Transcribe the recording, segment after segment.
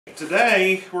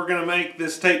Today we're going to make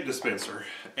this tape dispenser,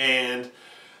 and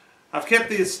I've kept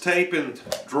this tape in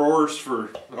drawers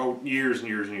for years and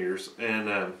years and years,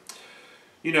 and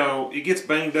you know, it gets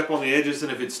banged up on the edges,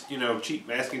 and if it's, you know, cheap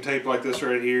masking tape like this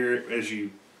right here, as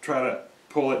you try to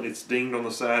pull it and it's dinged on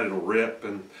the side, it'll rip,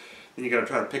 and then you got to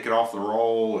try to pick it off the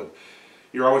roll, and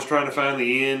you're always trying to find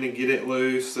the end and get it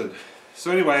loose. And so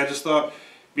anyway, I just thought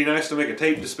it'd be nice to make a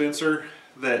tape dispenser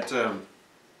that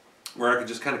where I could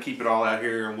just kind of keep it all out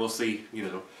here, and we'll see, you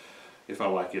know, if I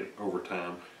like it over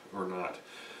time or not.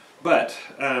 But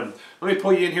let me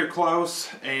pull you in here close,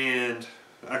 and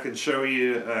I can show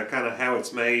you kind of how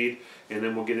it's made, and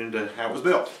then we'll get into how it was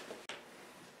built.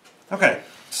 Okay,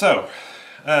 so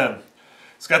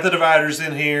it's got the dividers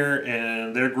in here,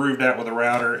 and they're grooved out with a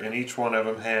router, and each one of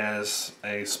them has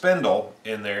a spindle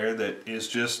in there that is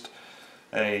just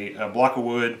a block of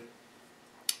wood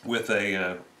with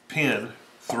a pin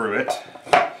through it.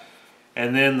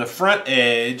 And then the front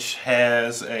edge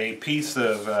has a piece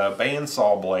of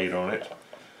bandsaw blade on it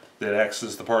that acts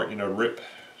as the part, you know, rip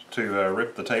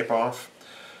the tape off.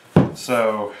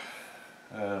 So,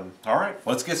 alright,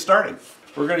 let's get started.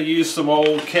 We're going to use some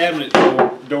old cabinet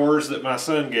doors that my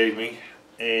son gave me,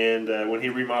 and when he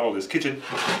remodeled his kitchen.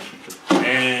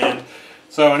 And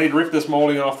so I need to rip this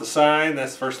molding off the side.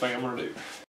 That's the first thing I'm going to do.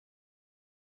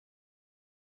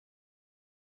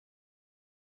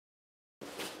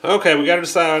 Okay, we got to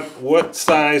decide what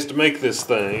size to make this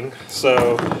thing.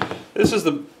 So this is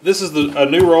a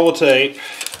new roll of tape,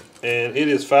 and it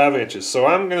is 5 inches. So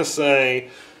I'm going to say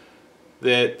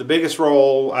that the biggest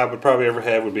roll I would probably ever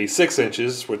have would be 6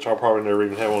 inches, which I'll probably never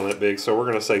even have one that big. So we're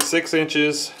going to say 6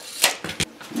 inches.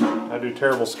 I do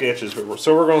terrible sketches, but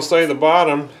so we're going to say the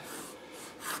bottom,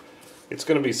 it's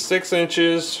going to be 6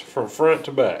 inches from front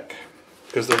to back,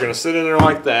 because they're going to sit in there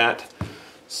like that.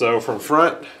 So from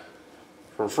front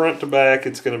to back,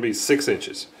 it's going to be 6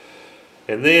 inches.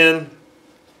 And then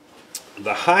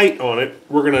the height on it,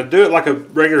 we're going to do it like a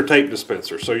regular tape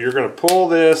dispenser. So you're going to pull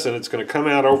this, and it's going to come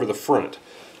out over the front.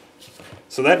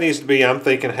 So that needs to be, I'm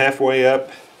thinking, halfway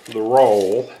up the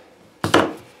roll.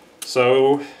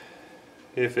 So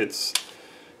if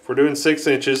we're doing 6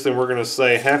 inches, then we're going to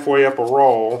say halfway up a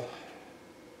roll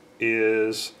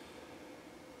is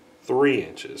 3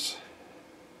 inches.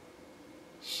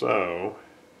 So,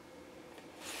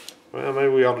 well, maybe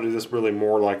we ought to do this really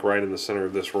more like right in the center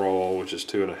of this roll, which is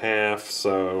 2.5.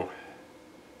 So,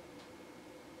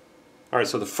 all right,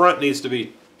 so the front needs to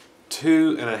be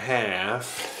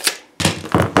 2.5.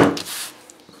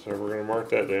 So we're going to mark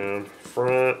that down.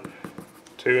 Front,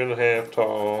 2.5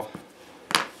 tall.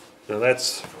 Now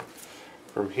that's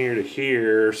from here to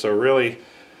here, so really it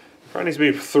probably needs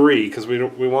to be 3, because we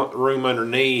want room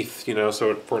underneath, you know,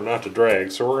 so for it not to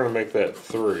drag. So we're going to make that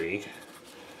 3.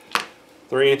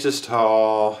 3 inches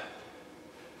tall,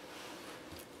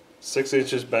 6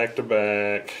 inches back to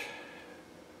back,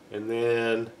 and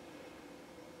then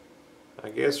I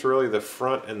guess really the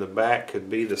front and the back could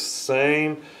be the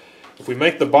same. If we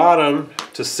make the bottom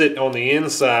to sit on the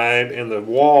inside and the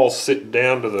walls sit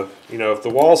down to the, you know, if the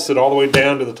walls sit all the way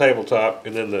down to the tabletop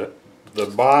and then the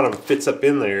bottom fits up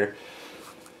in there,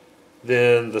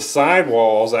 then the side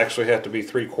walls actually have to be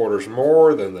 3/4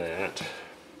 more than that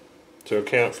to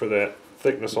account for that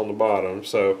thickness on the bottom.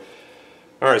 So,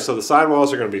 alright, so the side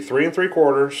walls are going to be 3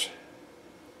 3/4,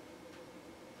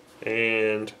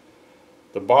 and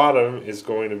the bottom is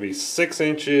going to be 6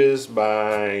 inches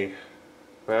by,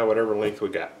 well, whatever length we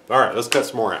got. Alright, let's cut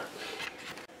some more out.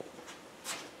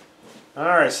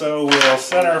 Alright, so we'll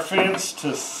set our fence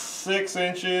to 6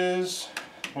 inches.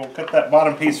 We'll cut that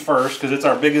bottom piece first, because it's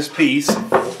our biggest piece.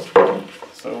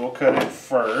 So we'll cut it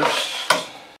first.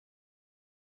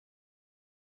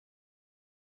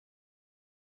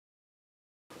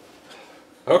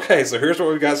 Okay, so here's what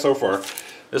we've got so far.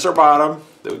 This is our bottom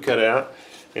that we cut out,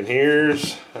 and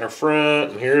here's our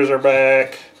front, and here's our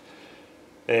back.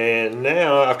 And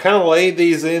now I've kind of laid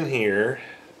these in here,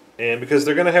 and because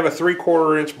they're going to have a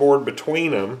 3/4 inch board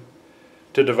between them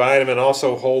to divide them and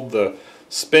also hold the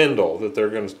spindle that they're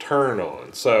going to turn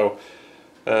on. So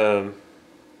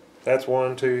that's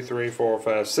 1, 2, 3, 4,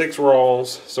 5, 6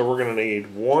 rolls. So we're going to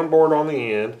need one board on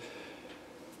the end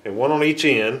and one on each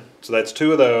end. So that's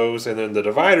 2 of those, and then the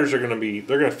dividers are going to be,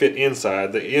 they're going to fit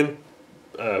inside. The end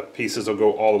pieces will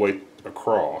go all the way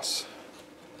across.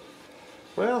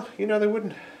 Well, you know, they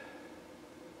wouldn't.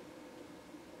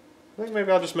 I think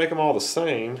maybe I'll just make them all the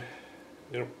same.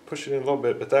 You know, push it in a little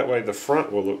bit, but that way the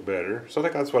front will look better. So I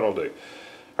think that's what I'll do.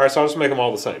 Alright, so I'll just make them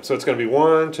all the same. So it's going to be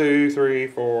 1, 2, 3,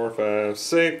 4, 5,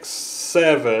 6,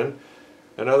 7.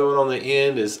 Another one on the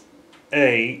end is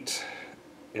 8.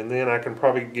 and then I can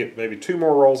probably get maybe 2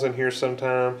 more rolls in here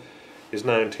sometime, is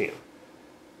 9/10.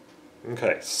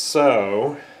 Okay,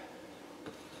 so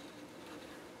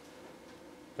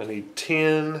I need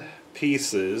 10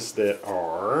 pieces that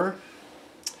are,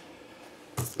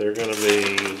 they're going to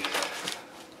be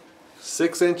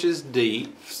 6 inches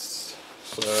deep.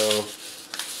 So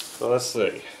let's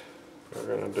see. We're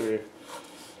going to do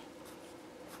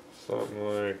something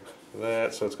like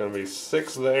that. So it's going to be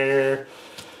 6 there.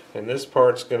 And this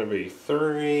part's going to be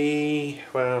 3,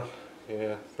 well,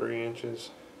 yeah, 3 inches.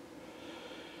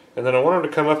 And then I want them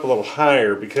to come up a little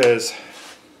higher because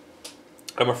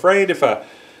I'm afraid if I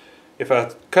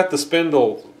cut the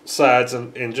spindle sides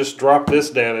and just drop this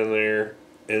down in there,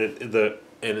 and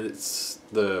it's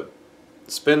the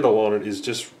spindle on it is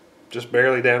just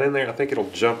barely down in there, I think it'll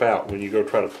jump out when you go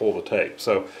try to pull the tape.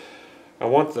 So I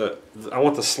want the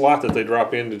slot that they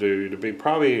drop into to be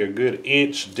probably a good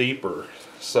inch deeper.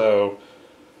 So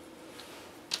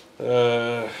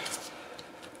let's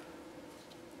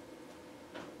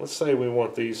say we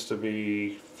want these to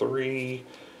be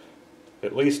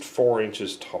at least 4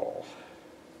 inches tall.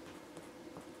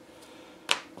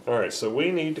 Alright, so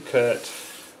we need to cut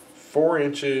 4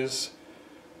 inches,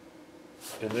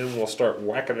 and then we'll start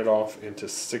whacking it off into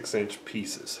 6-inch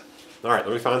pieces. Alright,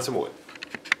 let me find some wood.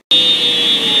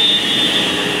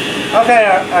 Okay,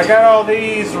 I got all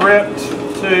these ripped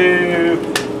to,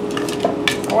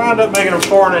 I wound up making them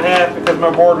 4.5 because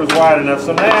my board was wide enough.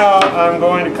 So now I'm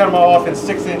going to cut them all off in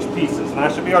 6-inch pieces. And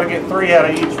I should be able to get 3 out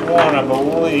of each one, I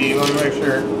believe. Let me make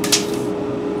sure.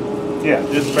 Yeah,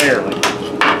 just barely.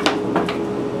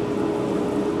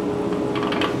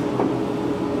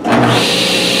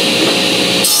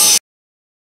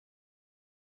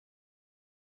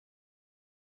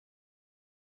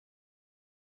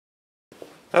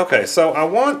 Okay, so I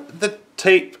want the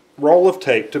roll of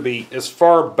tape to be as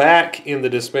far back in the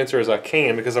dispenser as I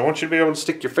can because I want you to be able to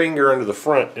stick your finger under the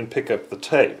front and pick up the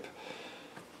tape.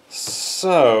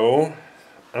 So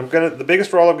the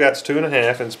biggest roll I've got is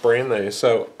 2.5 and it's brand new.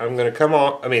 So I'm going to come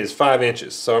off, it's 5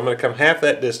 inches. So I'm going to come half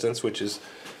that distance, which is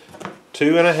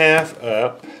 2.5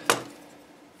 up.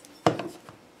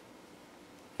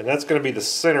 And that's going to be the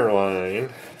center line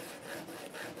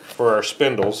for our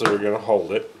spindles that are going to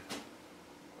hold it.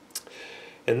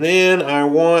 And then I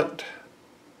want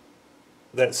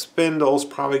that spindle's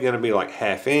probably going to be like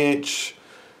 1/2 inch.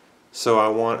 So I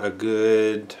want a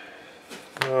good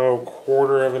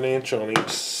 1/4 inch on each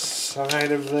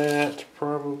side of that,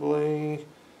 probably.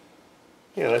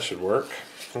 Yeah, that should work.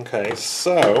 Okay,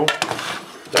 so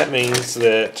that means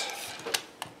that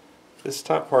this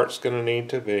top part's going to need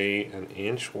to be 1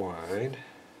 inch wide.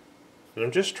 And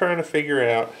I'm just trying to figure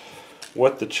out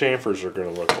what the chamfers are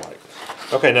going to look like.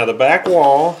 Okay, now the back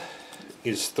wall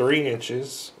is 3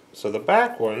 inches, so the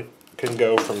back one can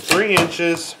go from 3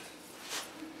 inches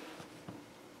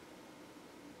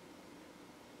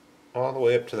all the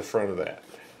way up to the front of that.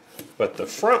 But the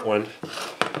front one,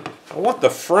 I want the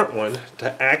front one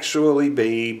to actually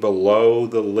be below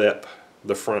the lip,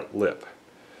 the front lip,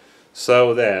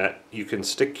 so that you can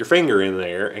stick your finger in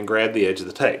there and grab the edge of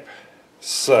the tape.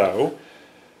 So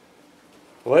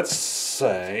let's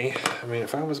say,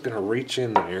 if I was going to reach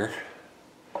in there,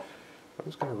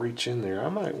 I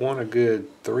might want a good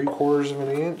 3/4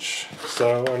 inch.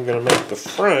 So I'm going to make the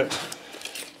front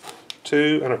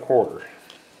 2 1/4.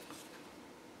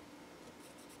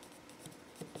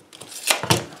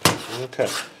 Okay,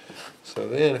 so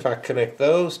then if I connect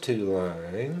those 2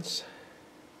 lines,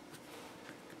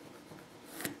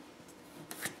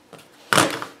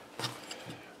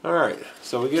 alright,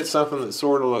 so we get something that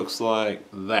sort of looks like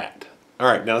that.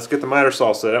 Alright, now let's get the miter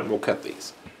saw set up and we'll cut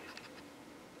these.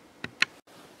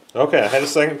 Okay, I had a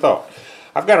second thought.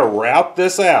 I've got to route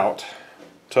this out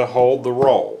to hold the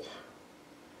roll.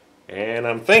 And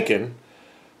I'm thinking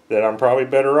that I'm probably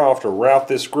better off to route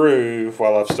this groove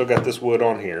while I've still got this wood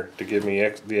on here to give me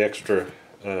the extra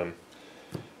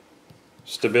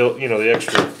stability, the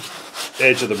extra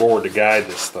edge of the board to guide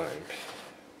this thing.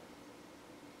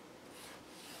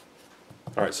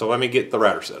 Alright, so let me get the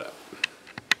router set up.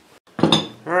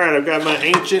 Alright, I've got my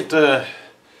ancient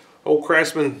old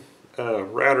Craftsman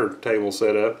router table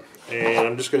set up, and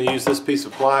I'm just going to use this piece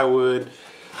of plywood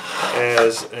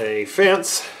as a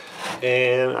fence,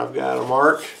 and I've got a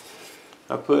mark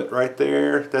I put right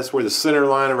there. That's where the center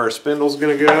line of our spindle is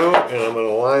going to go, and I'm going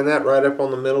to line that right up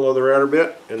on the middle of the router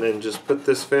bit, and then just put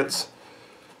this fence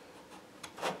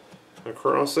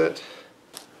across it.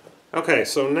 Okay,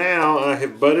 so now I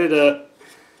have butted up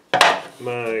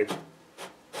my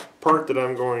part that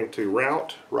I'm going to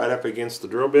route right up against the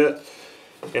drill bit,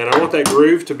 And I want that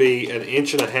groove to be 1.5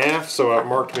 inches, so I've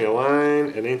marked me a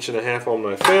line 1.5 inches on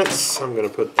my fence. I'm going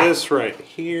to put this right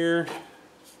here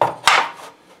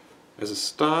as a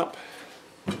stop.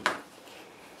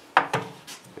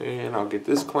 And I'll get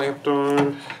this clamped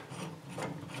on.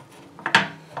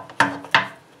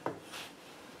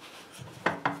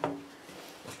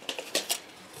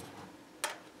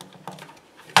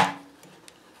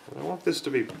 I want this to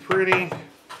be pretty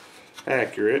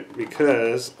accurate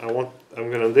because I'm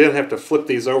going to then have to flip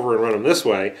these over and run them this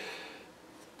way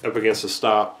up against the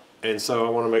stop, and so I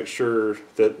want to make sure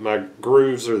that my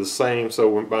grooves are the same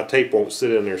so my tape won't sit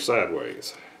in there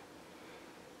sideways.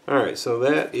 Alright, so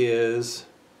that is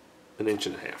 1.5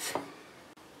 inches.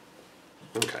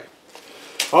 Okay.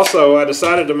 Also, I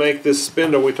decided to make this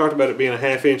spindle, we talked about it being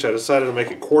 1/2 inch, I decided to make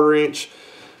it 1/4 inch.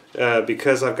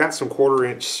 Because I've got some 1/4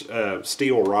 inch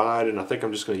steel rod, and I think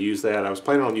I'm just going to use that. I was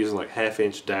planning on using like 1/2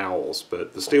 inch dowels,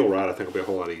 but the steel rod I think will be a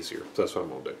whole lot easier. So that's what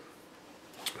I'm going to do.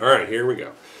 Alright, here we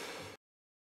go.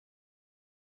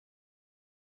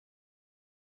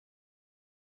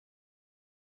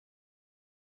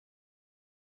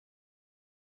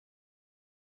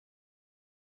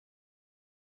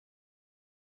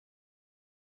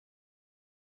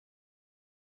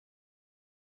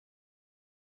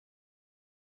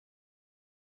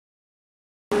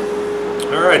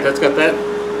 Alright, that's got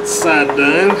that side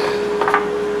done.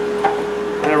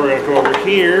 Now we're going to come over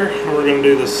here and we're going to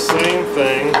do the same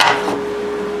thing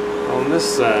on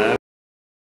this side.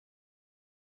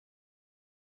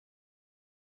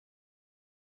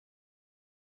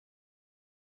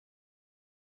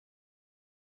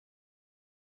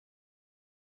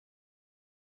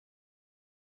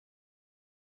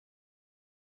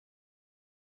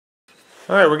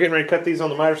 Alright, we're getting ready to cut these on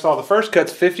the miter saw. The first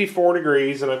cut's 54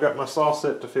 degrees, and I've got my saw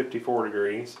set to 54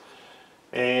 degrees.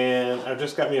 And I've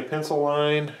just got me a pencil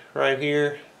line right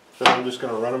here that I'm just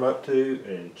going to run them up to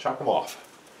and chop them off.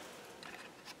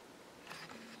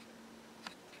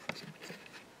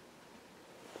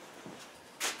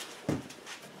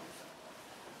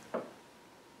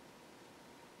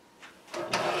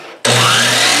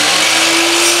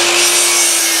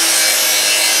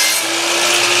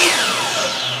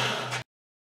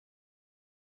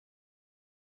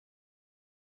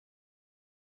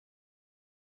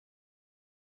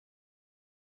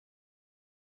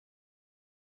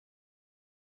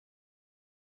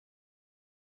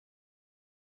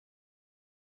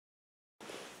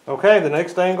 Okay, the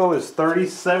next angle is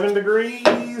 37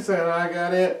 degrees, and I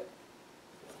got it.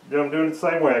 I'm doing it the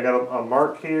same way. I got a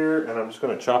mark here, and I'm just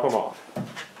going to chop them off.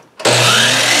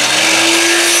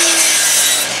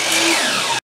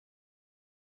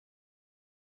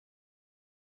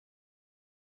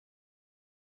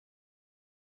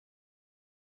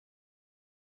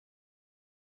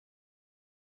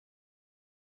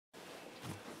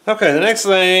 Okay, the next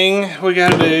thing we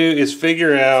got to do is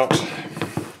figure out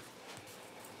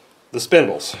the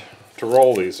spindles to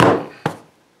roll these on.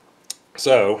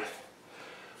 So,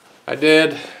 I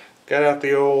got out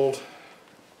the old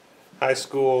high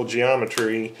school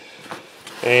geometry,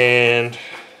 and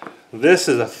this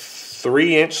is a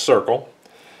 3-inch circle.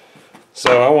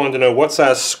 So I wanted to know what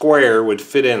size square would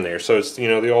fit in there. So it's, you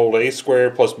know, the old a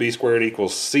squared plus b squared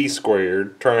equals c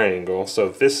squared triangle. So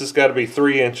if this has got to be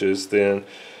 3 inches, then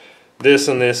this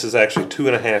and this is actually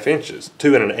 2.5 inches,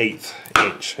 2 1/8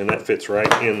 inch, and that fits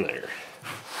right in there.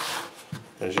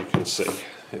 As you can see,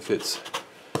 it fits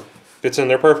in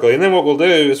there perfectly. And then what we'll do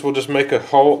is we'll just make a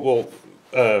hole.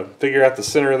 We'll figure out the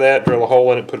center of that, drill a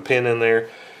hole in it, put a pin in there,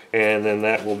 and then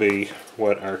that will be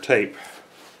what our tape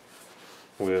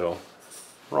will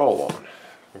roll on.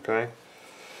 Okay.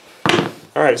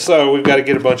 All right. So we've got to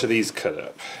get a bunch of these cut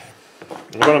up.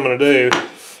 And what I'm going to do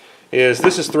is,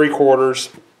 this is 3/4.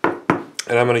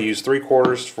 And I'm going to use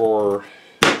 3/4 for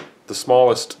the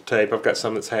smallest tape. I've got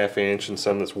some that's 1/2 inch and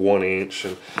some that's 1 inch,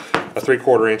 and a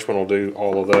 3/4 inch one will do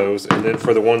all of those. And then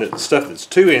for the one stuff that's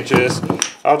 2 inches,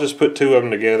 I'll just put 2 of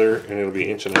them together, and it'll be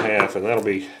 1.5 inches, and that'll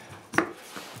be, I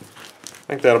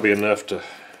think that'll be enough to,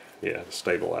 yeah, to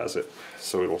stabilize it,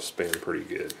 so it'll spin pretty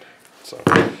good. So,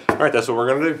 all right, that's what we're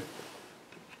going to do.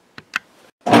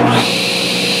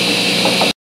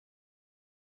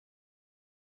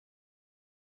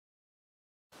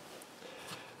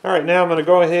 Alright, now I'm going to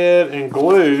go ahead and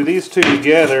glue these two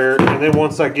together, and then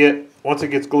once it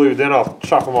gets glued, then I'll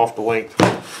chop them off the length.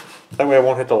 That way I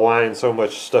won't have to line so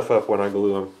much stuff up when I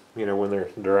glue them, you know, when they're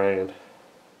drying.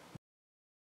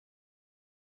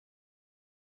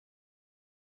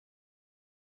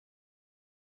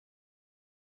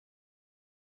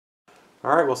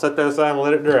 Alright, we'll set that aside and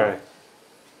let it dry.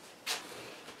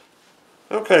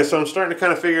 Okay, so I'm starting to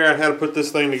kind of figure out how to put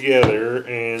this thing together,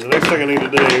 and the next thing I need to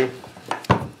do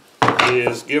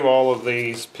is give all of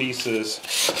these pieces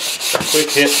a quick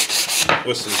hit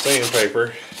with some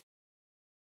sandpaper.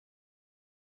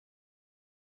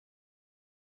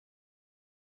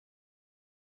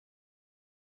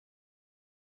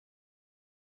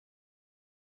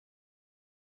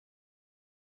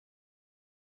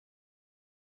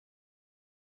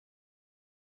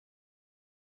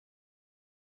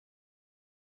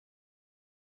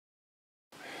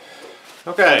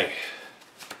 Okay,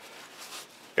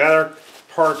 got our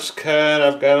parts cut,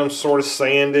 I've got them sort of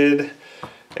sanded,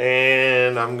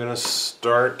 and I'm going to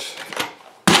start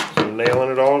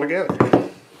nailing it all together.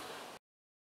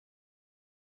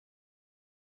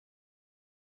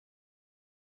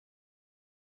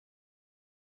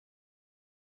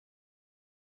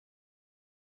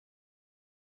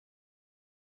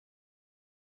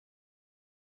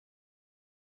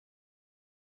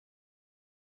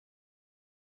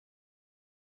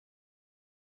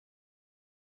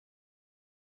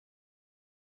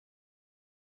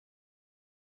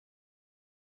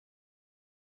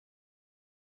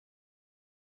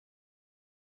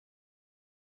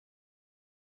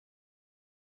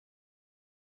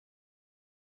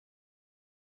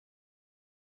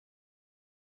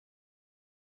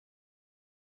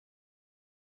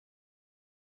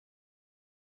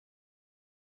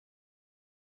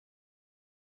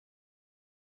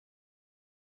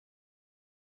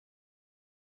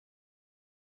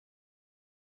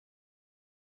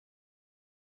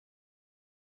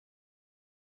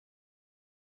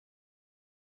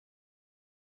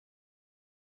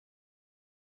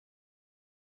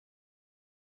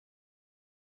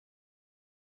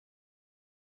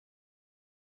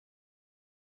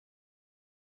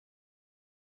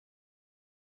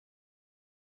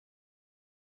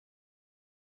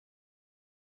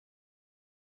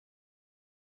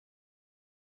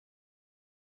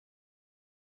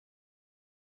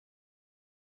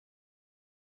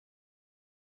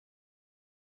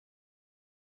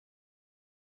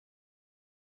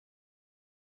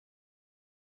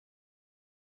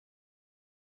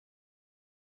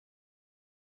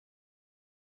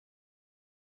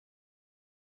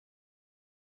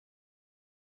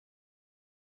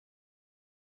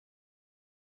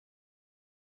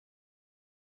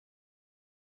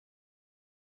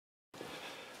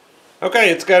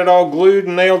 Okay, it's got it all glued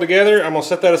and nailed together. I'm going to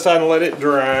set that aside and let it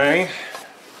dry.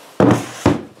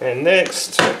 And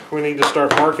next, we need to start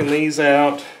marking these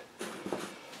out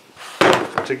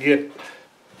to get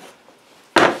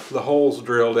the holes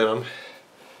drilled in them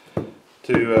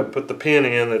to put the pin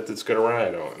in that it's going to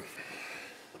ride on.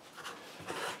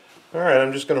 Alright,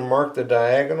 I'm just going to mark the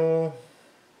diagonal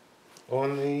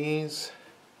on these.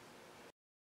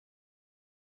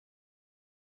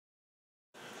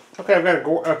 Okay, I've got a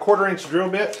 1/4 inch drill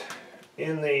bit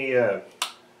in the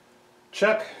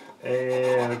chuck,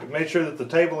 and I made sure that the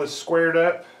table is squared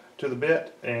up to the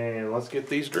bit, and let's get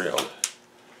these drilled.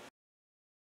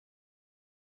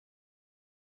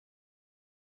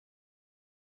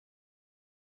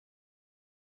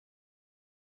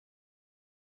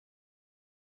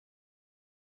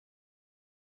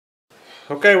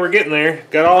 Okay, we're getting there.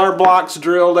 Got all our blocks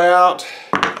drilled out,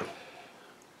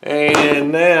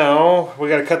 and now we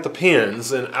got to cut the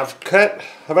pins. And I've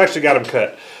actually got them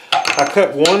cut. I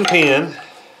cut one pin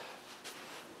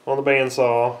on the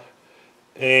bandsaw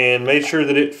and made sure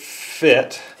that it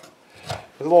fit.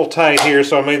 It's a little tight here,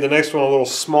 so I made the next one a little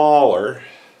smaller.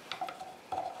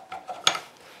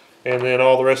 And then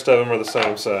all the rest of them are the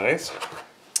same size.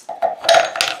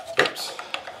 Oops.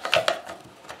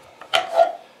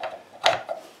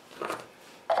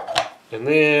 And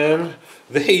then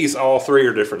these all three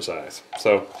are different size.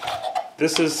 So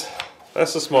that's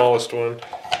the smallest one.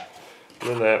 And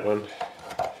then that one.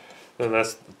 And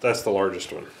that's the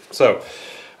largest one. So,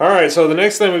 alright, so the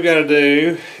next thing we've got to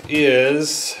do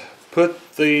is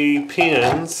put the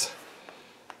pins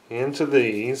into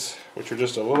these, which are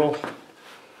just a little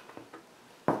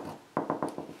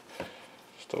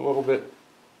bit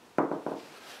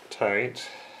tight.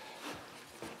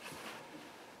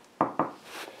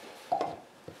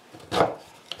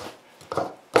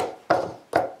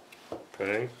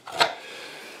 Okay.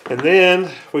 And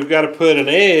then we've got to put an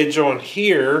edge on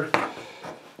here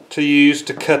to use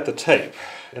to cut the tape.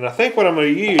 And I think what I'm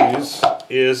going to use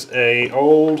is a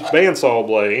old bandsaw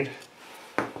blade.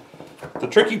 The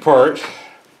tricky part,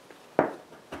 well,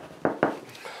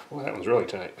 that one's really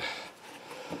tight.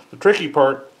 The tricky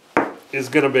part is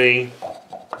going to be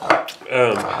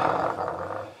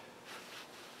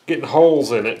getting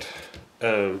holes in it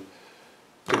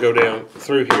to go down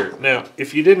through here. Now,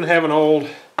 if you didn't have an old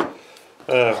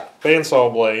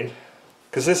bandsaw blade,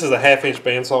 because this is a 1/2-inch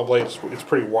bandsaw blade, it's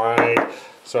pretty wide,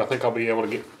 so I think I'll be able to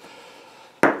get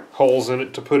holes in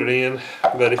it to put it in.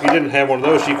 But if you didn't have one of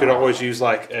those, you could always use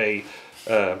like a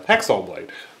hacksaw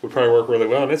blade. Would probably work really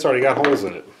well, and it's already got holes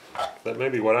in it. That may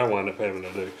be what I wind up having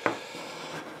to do.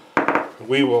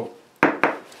 We will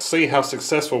see how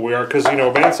successful we are, because you know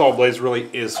a bandsaw blade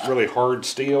is really hard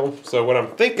steel. So what I'm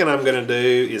thinking I'm going to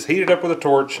do is heat it up with a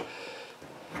torch,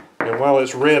 and while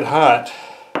it's red hot,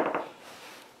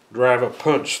 drive a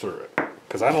punch through it,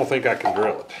 because I don't think I can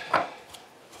drill it.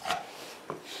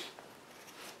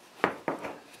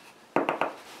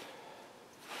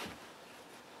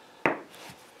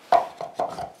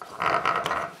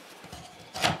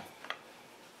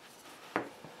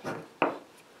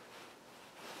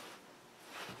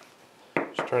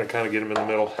 Trying to kind of get them in the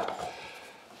middle.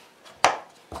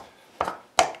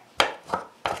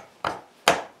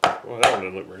 Well, that one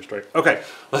didn't look very straight. Okay,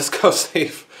 let's go see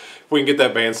if we can get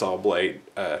that bandsaw blade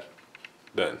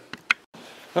done.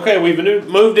 Okay, we've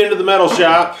moved into the metal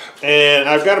shop, and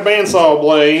I've got a bandsaw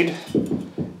blade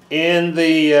in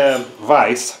the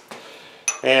vise,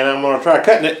 and I'm going to try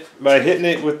cutting it by hitting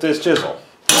it with this chisel.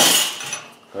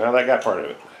 Well, that got part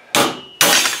of it.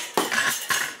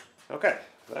 Okay,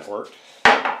 that worked.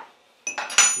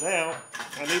 Now,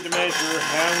 I need to measure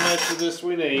how much of this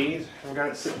we need. I've got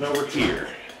it sitting over here.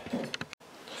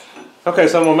 Okay,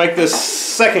 so I'm going to make this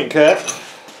second cut.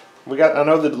 I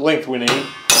know the length we need.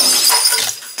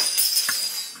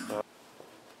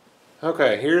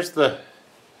 Okay, here's the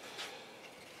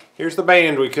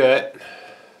band we cut.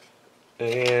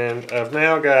 And I've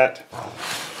now got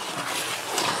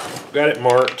it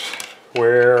marked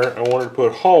where I wanted to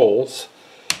put holes.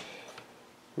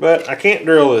 But I can't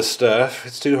drill this stuff.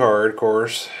 It's too hard, of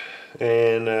course.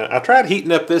 And I tried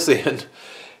heating up this end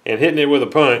and hitting it with a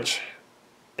punch,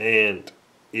 and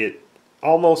it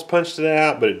almost punched it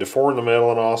out, but it deformed the metal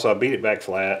and all, so I beat it back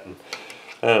flat.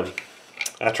 And,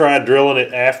 I tried drilling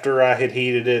it after I had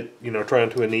heated it, you know, trying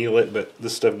to anneal it, but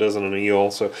this stuff doesn't anneal.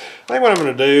 So I think what I'm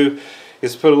going to do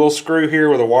is put a little screw here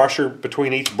with a washer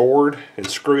between each board and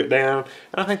screw it down,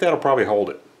 and I think that'll probably hold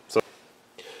it.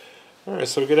 Alright,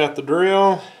 so we get out the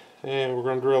drill, and we're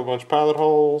going to drill a bunch of pilot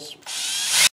holes.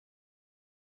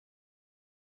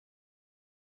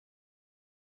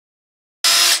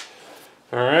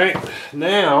 Alright,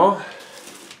 now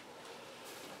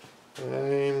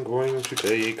I'm going to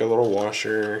take a little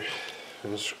washer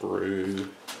and a screw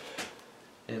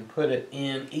and put it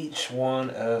in each one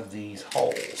of these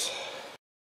holes.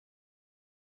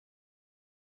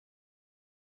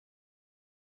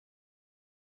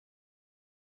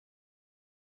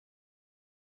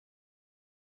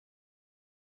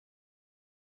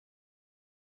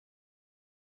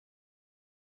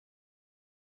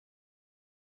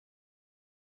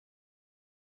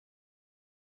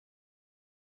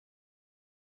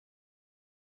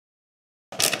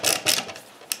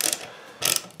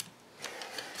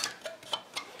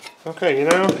 Okay, you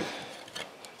know,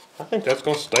 I think that's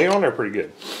going to stay on there pretty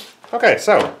good. Okay,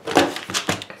 so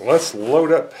let's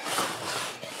load up,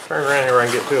 turn around here where I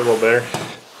can get to it a little better,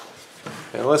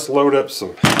 and let's load up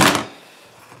some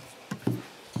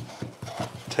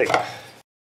tape.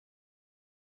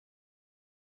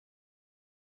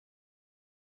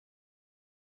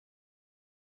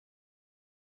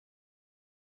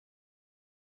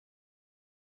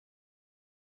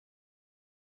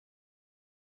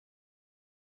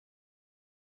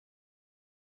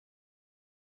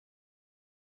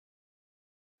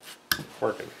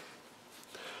 Working.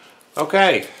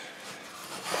 Okay,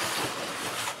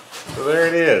 so there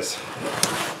it is,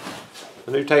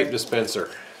 the new tape dispenser.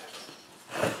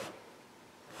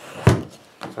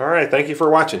 Alright, thank you for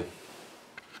watching.